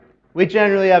We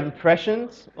generally have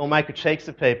impressions or make critiques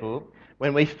of people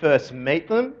when we first meet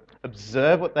them,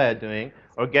 observe what they are doing,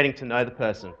 or getting to know the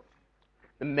person.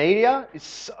 The media is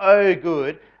so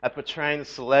good at portraying the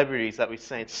celebrities that we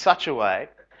see in such a way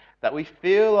that we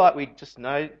feel like we just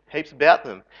know heaps about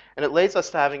them, and it leads us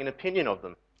to having an opinion of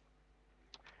them.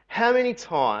 How many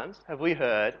times have we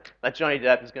heard that Johnny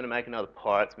Depp is going to make another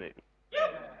Pirates movie?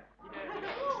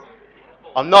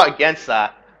 I'm not against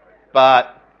that,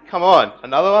 but come on,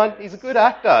 another one? He's a good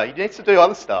actor. He needs to do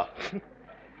other stuff.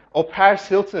 Or Paris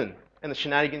Hilton and the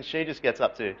shenanigans she just gets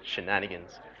up to.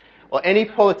 Shenanigans. Or any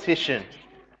politician.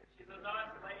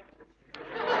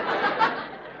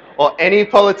 Or any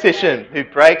politician who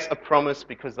breaks a promise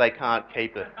because they can't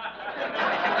keep it.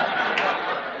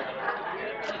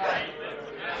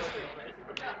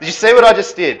 Did you see what I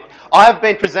just did? I have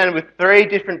been presented with 3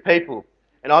 different people,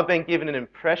 and I've been given an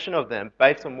impression of them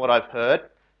based on what I've heard,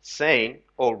 seen,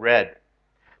 or read.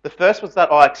 The first was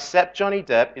that I accept Johnny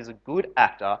Depp is a good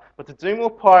actor, but to do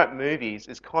more pirate movies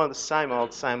is kind of the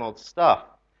same old stuff.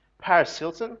 Paris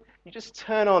Hilton, you just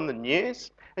turn on the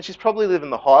news, and she's probably living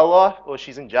the high life, or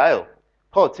she's in jail.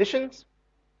 Politicians?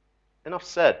 Enough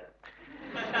said.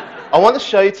 I want to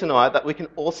show you tonight that we can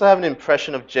also have an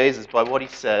impression of Jesus by what he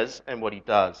says and what he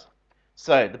does.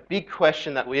 So, the big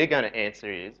question that we are going to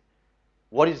answer is,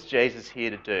 what is Jesus here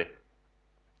to do?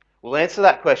 We'll answer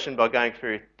that question by going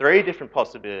through 3 different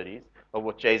possibilities of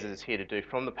what Jesus is here to do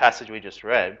from the passage we just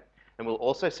read, and we'll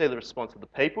also see the response of the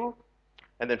people,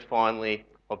 and then finally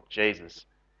of Jesus.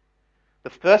 The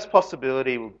first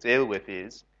possibility we'll deal with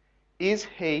is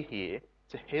he here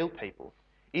to heal people?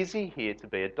 Is he here to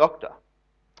be a doctor?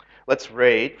 Let's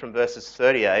read from verses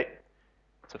 38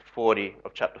 to 40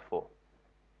 of chapter 4.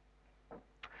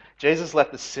 Jesus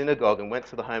left the synagogue and went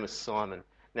to the home of Simon.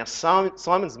 Now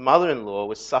Simon's mother-in-law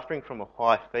was suffering from a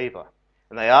high fever,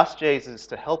 and they asked Jesus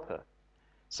to help her.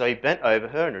 So he bent over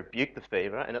her and rebuked the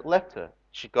fever, and it left her.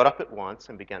 She got up at once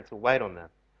and began to wait on them.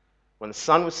 When the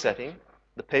sun was setting,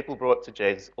 the people brought to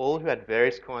Jesus all who had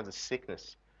various kinds of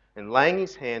sickness, and laying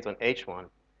his hands on each one,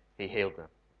 he healed them.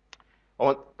 I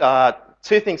want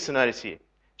 2 things to notice here.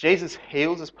 Jesus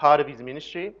heals as part of his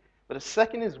ministry, but a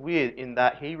second is weird in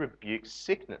that he rebukes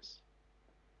sickness.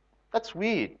 That's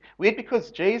weird. Weird because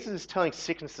Jesus is telling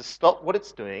sickness to stop what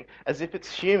it's doing as if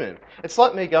it's human. It's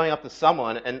like me going up to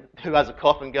someone and who has a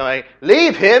cough and going,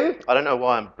 "Leave him!" I don't know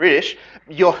why I'm British.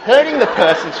 You're hurting the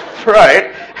person's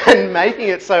throat and making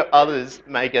it so others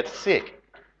may get sick.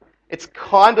 It's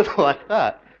kind of like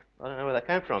that. I don't know where that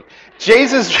came from.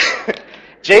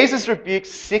 Jesus rebukes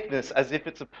sickness as if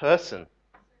it's a person.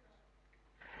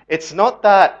 It's not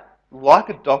that, like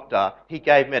a doctor, he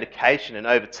gave medication and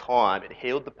over time it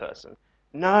healed the person.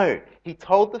 No, he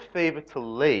told the fever to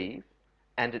leave,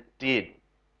 and it did.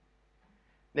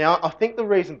 Now, I think the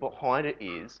reason behind it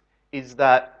is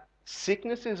that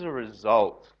sickness is a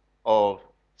result of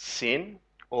sin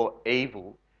or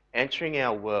evil entering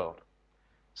our world.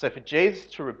 So for Jesus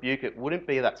to rebuke it wouldn't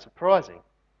be that surprising.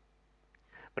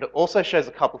 But it also shows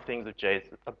a couple of things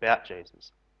about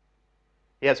Jesus.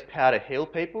 He has power to heal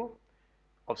people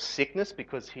of sickness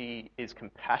because he is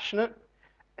compassionate,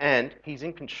 and he's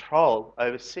in control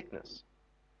over sickness.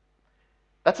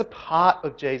 That's a part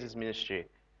of Jesus' ministry,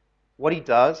 what he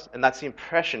does, and that's the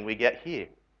impression we get here.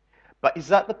 But is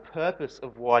that the purpose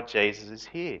of why Jesus is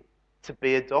here? To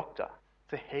be a doctor,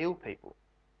 to heal people.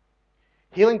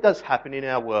 Healing does happen in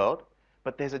our world,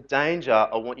 but there's a danger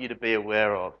I want you to be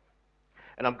aware of.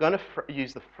 And I'm going to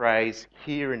use the phrase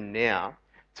here and now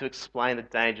to explain the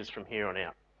dangers from here on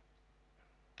out.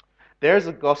 There is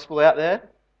a gospel out there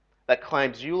that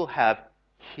claims you will have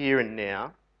here and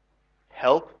now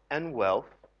health and wealth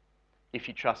if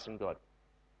you trust in God.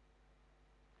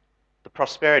 The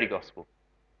prosperity gospel.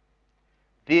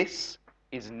 This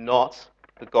is not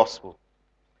the gospel.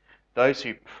 Those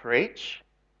who preach,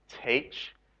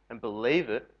 teach, and believe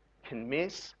it can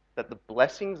miss that the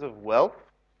blessings of wealth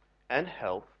and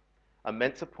health are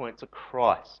meant to point to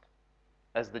Christ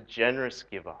as the generous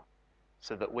giver,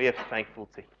 so that we are thankful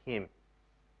to him.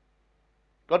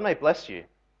 God may bless you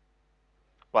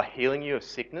by healing you of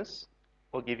sickness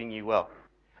or giving you wealth.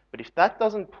 But if that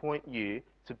doesn't point you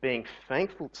to being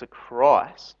thankful to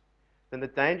Christ, then the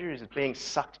danger is being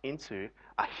sucked into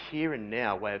a here and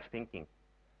now way of thinking.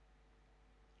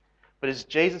 But is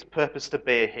Jesus' purpose to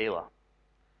be a healer?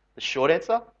 The short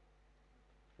answer?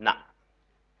 Nah.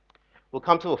 We'll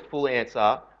come to a full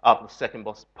answer after the second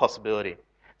possibility.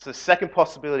 So the second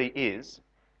possibility is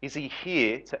he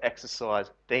here to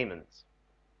exorcise demons?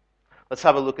 Let's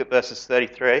have a look at verses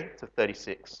 33 to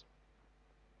 36.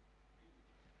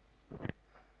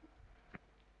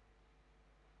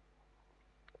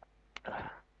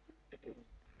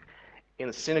 In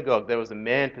the synagogue, there was a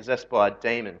man possessed by a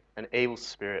demon, an evil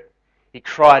spirit. He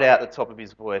cried out at the top of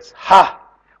his voice, "Ha!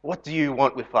 What do you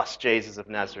want with us, Jesus of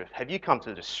Nazareth? Have you come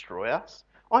to destroy us?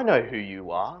 I know who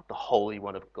you are, the Holy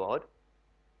One of God."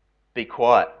 "Be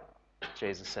quiet,"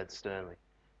 Jesus said sternly.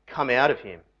 "Come out of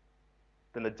him."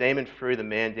 Then the demon threw the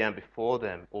man down before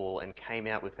them all and came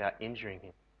out without injuring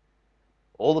him.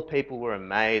 All the people were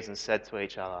amazed and said to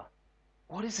each other,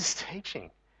 "What is this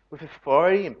teaching? With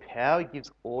authority and power he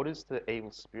gives orders to the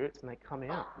evil spirits and they come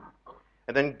out."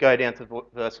 And then go down to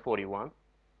verse 41.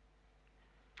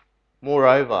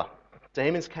 "Moreover,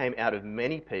 demons came out of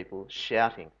many people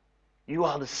shouting, 'You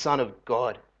are the Son of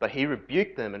God.' But he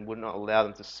rebuked them and would not allow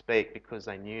them to speak because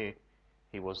they knew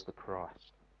he was the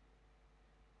Christ."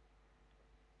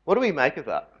 What do we make of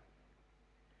that?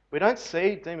 We don't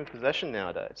see demon possession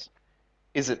nowadays.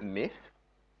 Is it myth?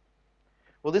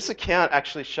 Well, this account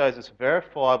actually shows us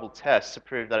verifiable tests to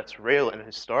prove that it's real and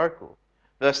historical.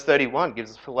 Verse 31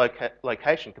 gives us the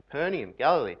location, Capernaum,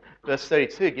 Galilee. Verse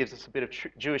 32 gives us a bit of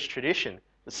Jewish tradition,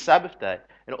 the Sabbath day.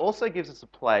 And it also gives us a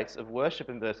place of worship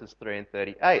in verses 3 and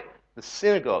 38, the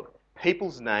synagogue.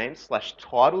 People's names /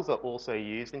 titles are also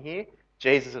used in here.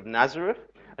 Jesus of Nazareth,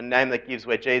 a name that gives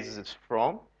where Jesus is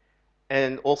from.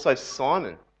 And also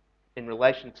Simon, in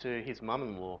relation to his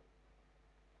mum-in-law.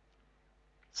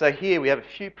 So here we have a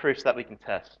few proofs that we can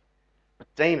test. But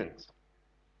demons,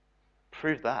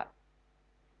 prove that.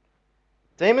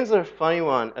 Demons are a funny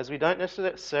one, as we don't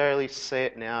necessarily see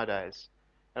it nowadays.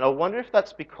 And I wonder if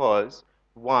that's because,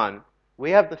 one,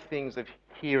 we have the things of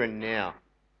here and now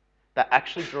that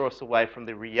actually draw us away from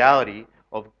the reality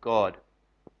of God.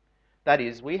 That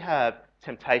is, we have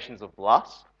temptations of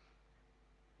lust,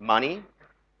 money,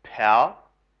 power,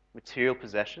 material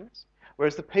possessions,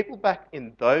 whereas the people back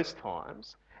in those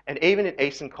times, and even in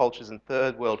Eastern cultures and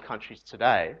third world countries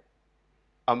today,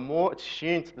 are more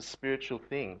attuned to the spiritual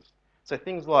things. So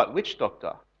things like witch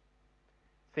doctor,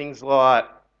 things like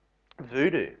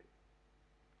voodoo,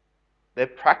 they're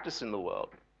practiced in the world.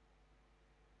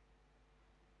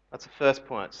 That's the first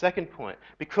point. Second point,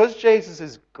 because Jesus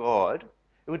is God,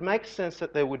 it would make sense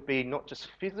that there would be not just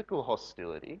physical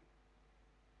hostility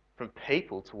from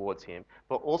people towards him,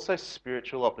 but also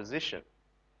spiritual opposition.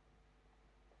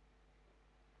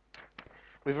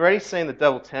 We've already seen the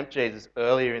devil tempt Jesus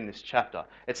earlier in this chapter.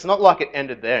 It's not like it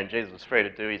ended there and Jesus was free to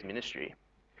do his ministry.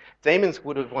 Demons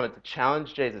would have wanted to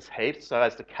challenge Jesus heaps so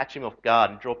as to catch him off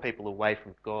guard and draw people away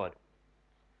from God.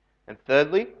 And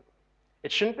thirdly,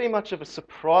 it shouldn't be much of a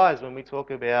surprise when we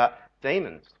talk about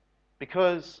demons,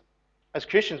 because as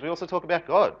Christians we also talk about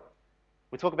God.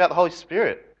 We talk about the Holy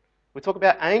Spirit. We talk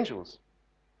about angels.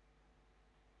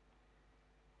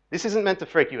 This isn't meant to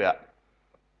freak you out.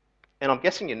 And I'm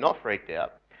guessing you're not freaked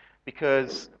out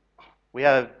because we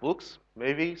have books,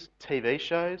 movies, TV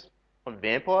shows on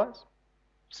vampires,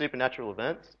 supernatural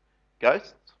events,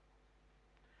 ghosts.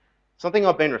 Something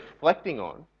I've been reflecting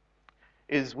on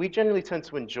is we generally tend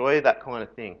to enjoy that kind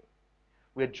of thing.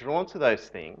 We're drawn to those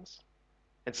things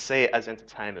and see it as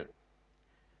entertainment.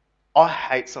 I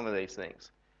hate some of these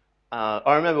things.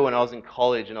 I remember when I was in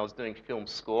college and I was doing film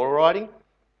score writing,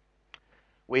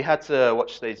 we had to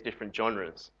watch these different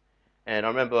genres. And I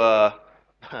remember,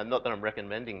 not that I'm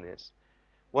recommending this,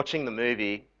 watching the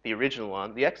movie, the original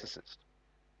one, The Exorcist.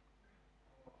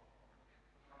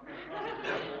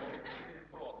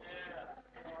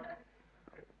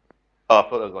 Oh, I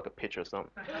thought that was like a picture or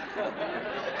something.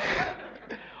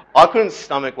 I couldn't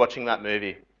stomach watching that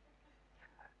movie.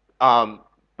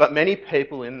 But many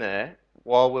people in there,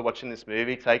 while we're watching this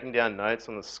movie, taking down notes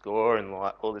on the score and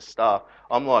like all this stuff,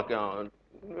 I'm like going,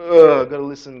 ugh, gotta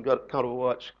listen, gotta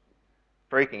watch,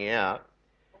 freaking out.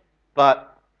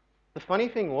 But the funny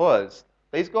thing was,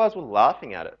 these guys were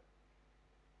laughing at it.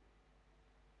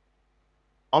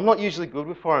 I'm not usually good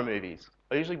with horror movies.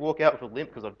 I usually walk out with a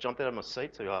limp because I've jumped out of my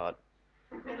seat too hard.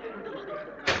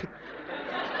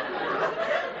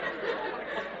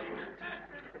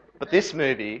 But this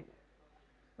movie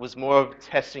was more of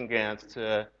testing grounds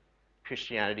to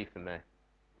Christianity for me.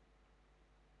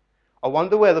 I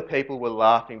wonder whether people were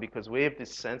laughing because we have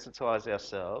desensitized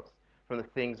ourselves from the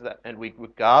things that, and we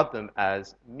regard them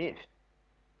as myth,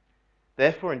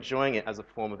 therefore enjoying it as a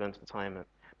form of entertainment.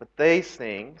 But these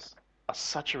things are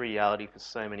such a reality for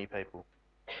so many people.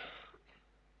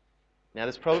 Now,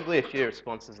 there's probably a few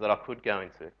responses that I could go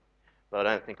into, but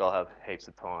I don't think I'll have heaps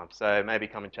of time. So maybe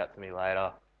come and chat to me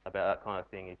later about that kind of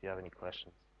thing if you have any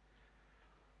questions.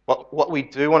 What we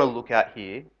do want to look at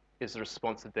here is the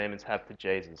response the demons have to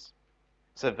Jesus.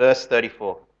 So verse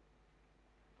 34.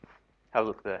 Have a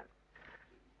look there.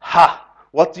 Ha!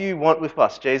 What do you want with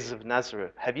us, Jesus of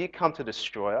Nazareth? Have you come to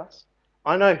destroy us?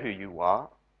 I know who you are,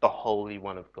 the Holy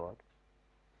One of God.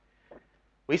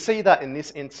 We see that in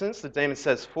this instance, the demon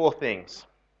says 4 things,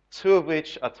 2 of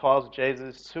which are titles of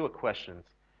Jesus, 2 are questions.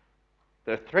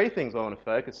 There are 3 things I want to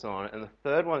focus on, and the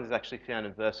third one is actually found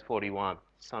in verse 41,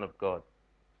 Son of God.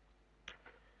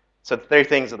 So the 3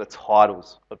 things are the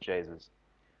titles of Jesus.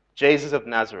 Jesus of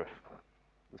Nazareth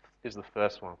is the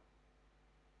first one.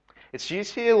 It's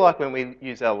used here like when we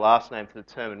use our last name to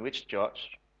determine which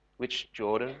Josh, which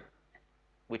Jordan,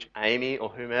 which Amy, or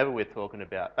whomever we're talking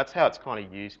about. That's how it's kind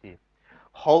of used here.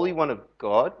 Holy One of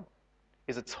God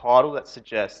is a title that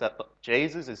suggests that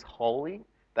Jesus is holy,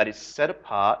 that is set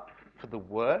apart for the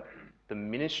work, the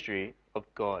ministry of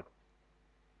God.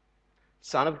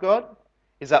 Son of God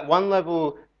is at one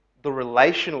level the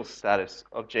relational status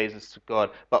of Jesus to God,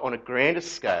 but on a grander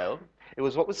scale, it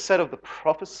was what was said of the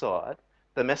prophesied,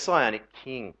 the Messianic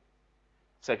King.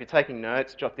 So if you're taking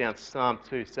notes, jot down Psalm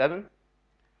 2:7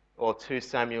 or 2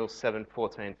 Samuel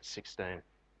 7:14-16.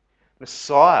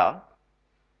 Messiah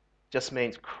just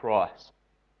means Christ,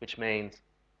 which means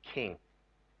King.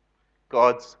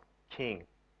 God's King.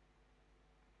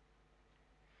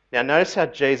 Now notice how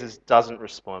Jesus doesn't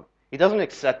respond. He doesn't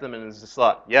accept them and is just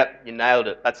like, yep, you nailed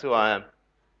it. That's who I am.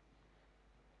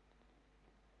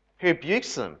 He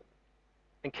rebukes them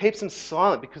and keeps them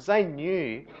silent because they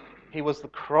knew he was the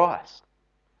Christ.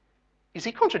 Is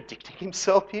he contradicting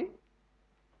himself here?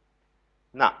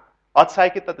 No. I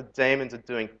take it that the demons are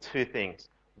doing 2 things.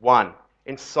 1,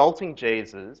 insulting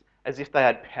Jesus as if they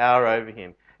had power over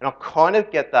him. And I kind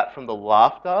of get that from the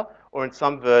laughter, or in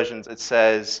some versions it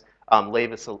says,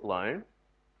 leave us alone,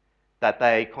 that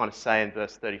they kind of say in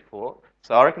verse 34.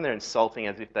 So I reckon they're insulting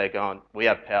as if they're going, we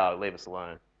have power, leave us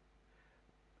alone.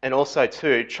 And also,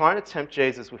 2, trying to tempt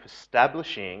Jesus with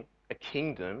establishing a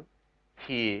kingdom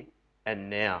here and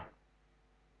now.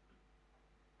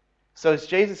 So is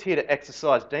Jesus here to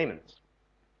exorcise demons?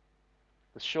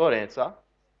 The short answer,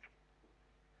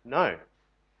 no.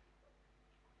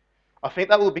 I think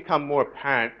that will become more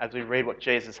apparent as we read what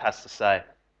Jesus has to say.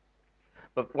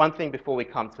 But one thing before we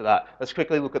come to that, let's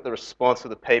quickly look at the response of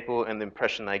the people and the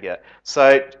impression they get.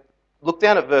 So look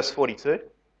down at verse 42.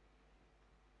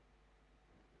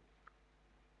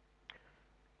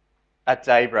 At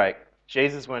daybreak,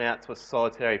 Jesus went out to a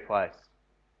solitary place.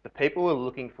 The people were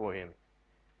looking for him.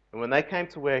 And when they came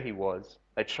to where he was,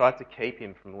 they tried to keep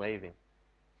him from leaving.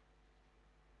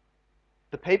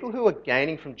 The people who are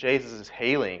gaining from Jesus'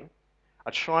 healing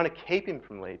are trying to keep him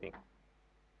from leaving.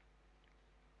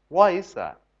 Why is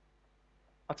that?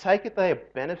 I take it they are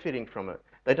benefiting from it.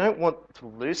 They don't want to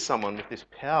lose someone with this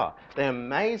power. They're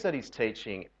amazed at his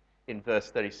teaching in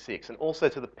verse 36 and also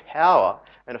to the power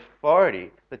and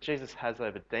authority that Jesus has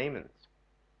over demons.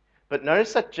 But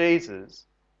notice that Jesus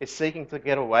is seeking to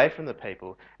get away from the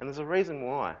people, and there's a reason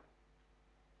why.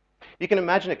 You can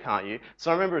imagine it, can't you? So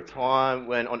I remember a time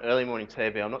when on early morning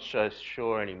TV, I'm not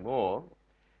sure anymore,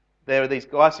 there were these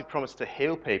guys who promised to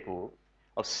heal people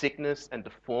of sickness and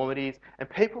deformities, and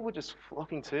people were just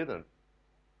flocking to them.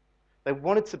 They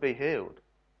wanted to be healed.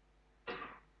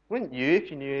 Wouldn't you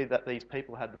if you knew that these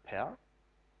people had the power?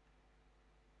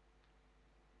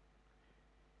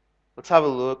 Let's have a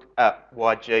look at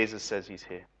why Jesus says he's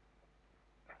here.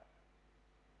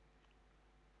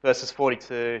 Verses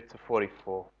 42 to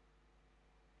 44.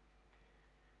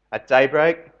 At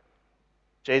daybreak,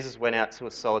 Jesus went out to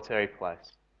a solitary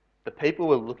place. The people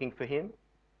were looking for him,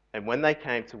 and when they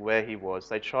came to where he was,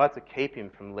 they tried to keep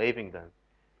him from leaving them.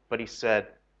 But he said,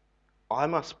 I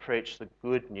must preach the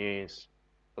good news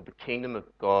of the kingdom of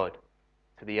God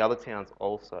to the other towns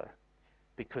also,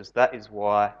 because that is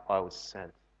why I was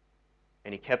sent.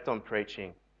 And he kept on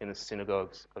preaching in the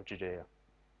synagogues of Judea.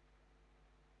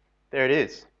 There it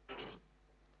is.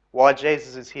 Why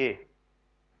Jesus is here.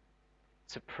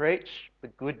 To preach the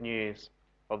good news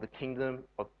of the kingdom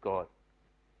of God.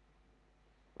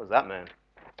 What does that mean?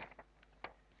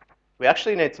 We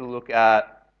actually need to look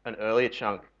at an earlier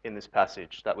chunk in this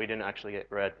passage that we didn't actually get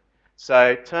read.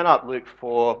 So turn up Luke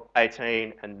 4,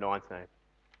 18 and 19.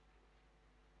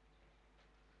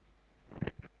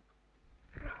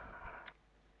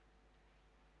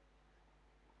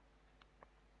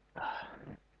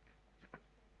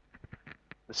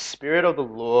 The Spirit of the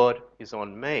Lord is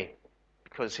on me,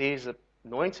 because he has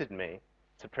anointed me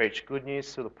to preach good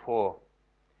news to the poor.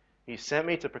 He sent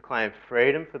me to proclaim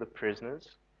freedom for the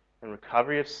prisoners and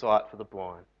recovery of sight for the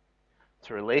blind,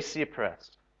 to release the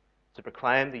oppressed, to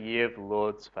proclaim the year of the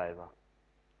Lord's favour.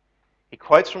 He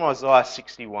quotes from Isaiah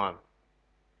 61,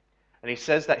 and he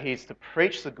says that he is to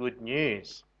preach the good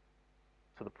news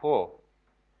to the poor,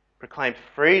 proclaim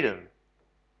freedom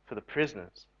for the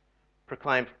prisoners,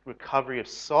 proclaim recovery of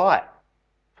sight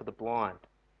for the blind,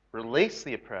 release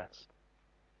the oppressed,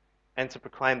 and to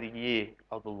proclaim the year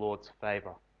of the Lord's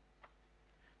favour.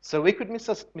 So we could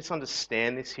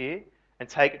misunderstand this here and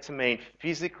take it to mean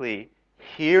physically,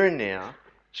 here and now,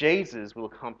 Jesus will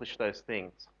accomplish those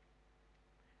things.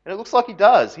 And it looks like he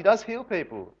does. He does heal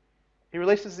people. He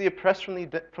releases the oppressed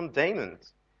from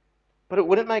demons. But it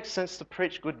wouldn't make sense to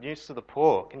preach good news to the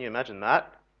poor. Can you imagine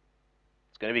that?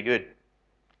 It's going to be good.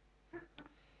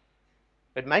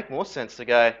 It'd make more sense to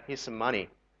go, here's some money.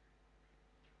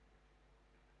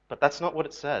 But that's not what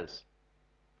it says.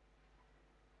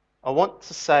 I want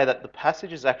to say that the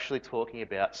passage is actually talking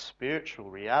about spiritual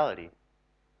reality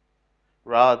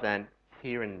rather than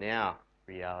here and now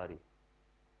reality.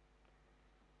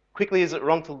 Quickly, is it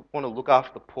wrong to want to look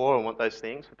after the poor and want those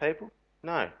things for people?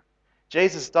 No.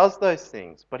 Jesus does those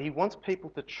things, but he wants people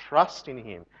to trust in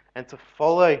him and to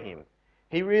follow him.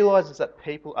 He realizes that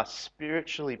people are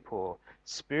spiritually poor,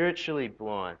 spiritually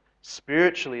blind,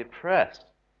 spiritually oppressed.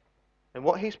 And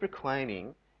what he's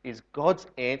proclaiming is God's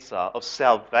answer of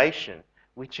salvation,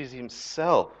 which is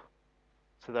himself,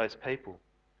 to those people.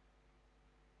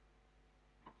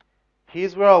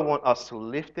 Here's where I want us to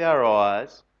lift our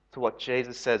eyes to what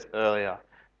Jesus says earlier,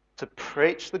 to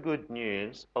preach the good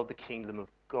news of the kingdom of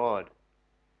God.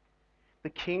 The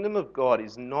kingdom of God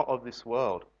is not of this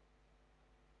world.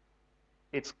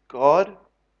 It's God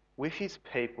with his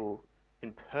people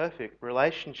in perfect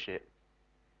relationship.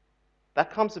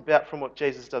 That comes about from what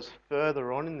Jesus does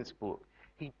further on in this book.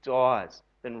 He dies,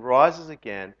 then rises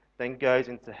again, then goes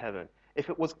into heaven. If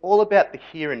it was all about the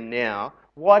here and now,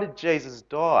 why did Jesus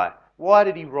die? Why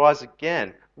did he rise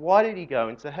again? Why did he go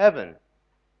into heaven?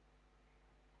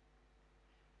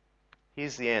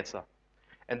 Here's the answer.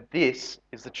 And this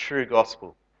is the true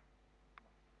gospel.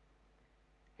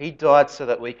 He died so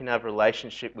that we can have a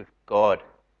relationship with God.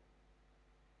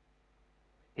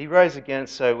 He rose again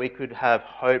so we could have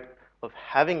hope of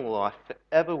having life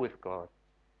forever with God.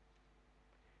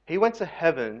 He went to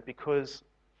heaven because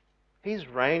he's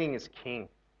reigning as king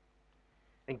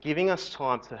and giving us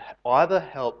time to either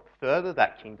help further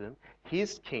that kingdom,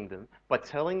 his kingdom, by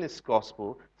telling this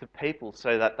gospel to people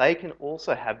so that they can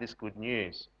also have this good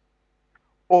news.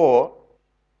 Or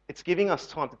it's giving us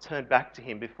time to turn back to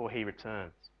him before he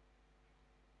returns.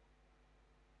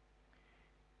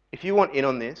 If you want in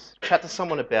on this, chat to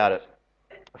someone about it.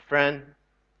 A friend,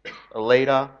 a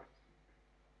leader,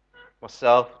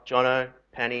 myself, Jono,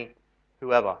 Penny,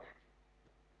 whoever.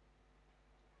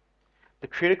 The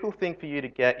critical thing for you to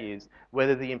get is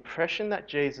whether the impression that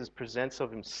Jesus presents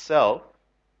of himself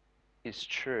is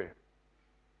true.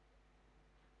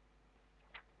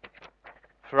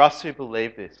 For us who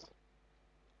believe this,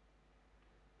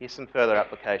 here's some further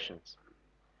applications.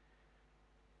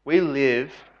 We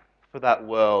live for that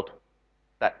world,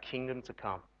 that kingdom to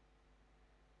come.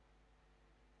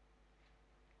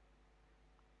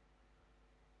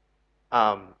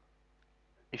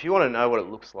 If you want to know what it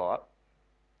looks like,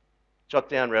 jot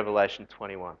down Revelation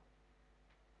 21,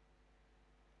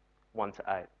 1 to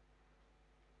 8.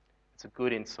 It's a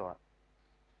good insight.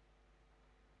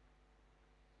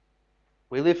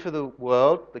 We live for the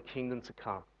world, the kingdom to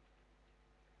come.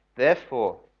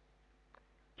 Therefore,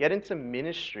 get into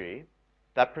ministry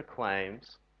that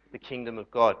proclaims the kingdom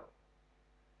of God.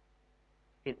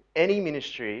 In any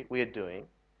ministry we are doing,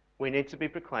 we need to be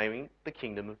proclaiming the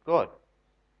kingdom of God.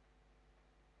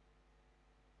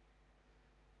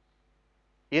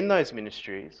 In those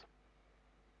ministries,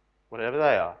 whatever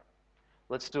they are,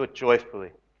 let's do it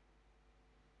joyfully.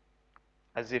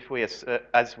 As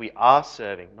we are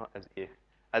serving, not as if,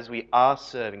 as we are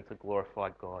serving to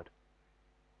glorify God.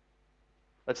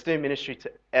 Let's do ministry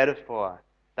to edify,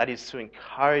 that is to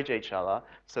encourage each other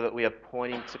so that we are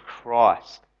pointing to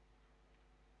Christ.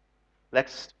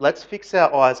 Let's fix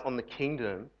our eyes on the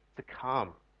kingdom to come.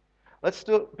 Let's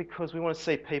do it because we want to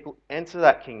see people enter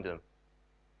that kingdom.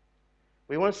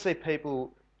 We want to see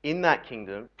people in that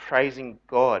kingdom praising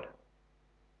God.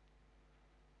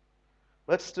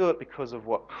 Let's do it because of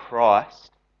what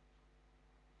Christ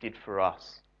did for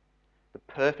us. The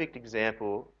perfect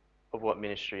example of what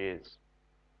ministry is.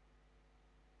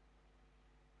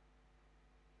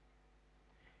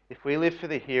 If we live for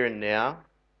the here and now,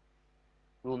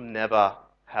 we'll never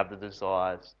have the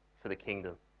desires for the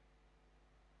kingdom.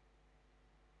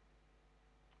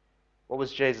 What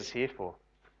was Jesus here for?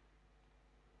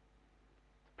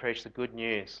 To preach the good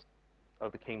news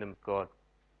of the kingdom of God.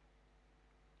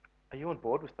 Are you on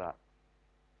board with that?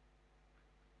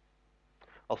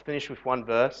 I'll finish with one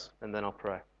verse and then I'll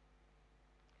pray.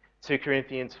 2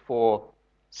 Corinthians 4,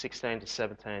 16 to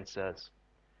 17 says,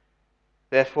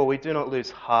 "Therefore we do not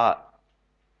lose heart.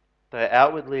 Though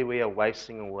outwardly we are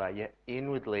wasting away, yet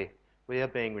inwardly we are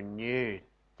being renewed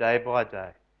day by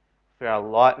day. For our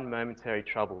light and momentary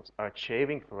troubles are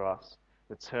achieving for us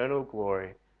eternal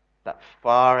glory that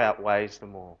far outweighs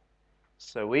them all.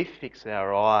 So we fix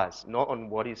our eyes not on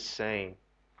what is seen,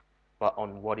 but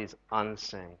on what is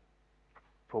unseen.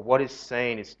 For what is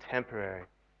seen is temporary,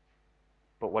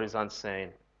 but what is unseen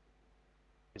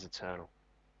is eternal.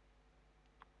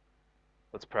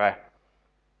 Let's pray.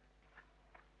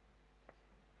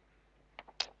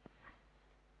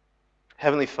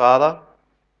 Heavenly Father,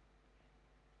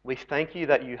 we thank you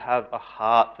that you have a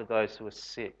heart for those who are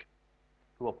sick,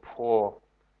 who are poor,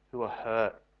 who are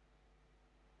hurt.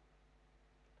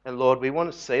 And Lord, we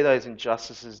want to see those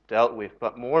injustices dealt with,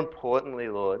 but more importantly,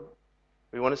 Lord,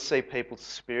 we want to see people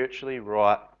spiritually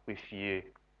right with you,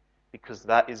 because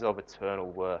that is of eternal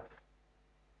worth.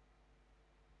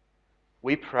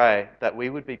 We pray that we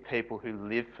would be people who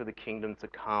live for the kingdom to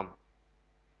come,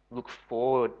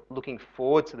 looking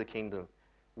forward to the kingdom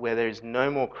where there is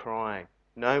no more crying,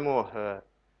 no more hurt,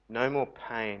 no more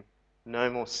pain, no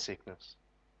more sickness.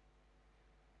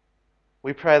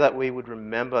 We pray that we would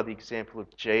remember the example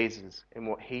of Jesus and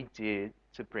what he did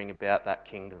to bring about that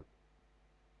kingdom.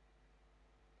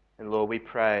 And Lord, we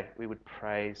pray we would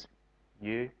praise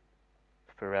you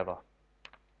forever.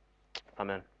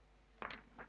 Amen.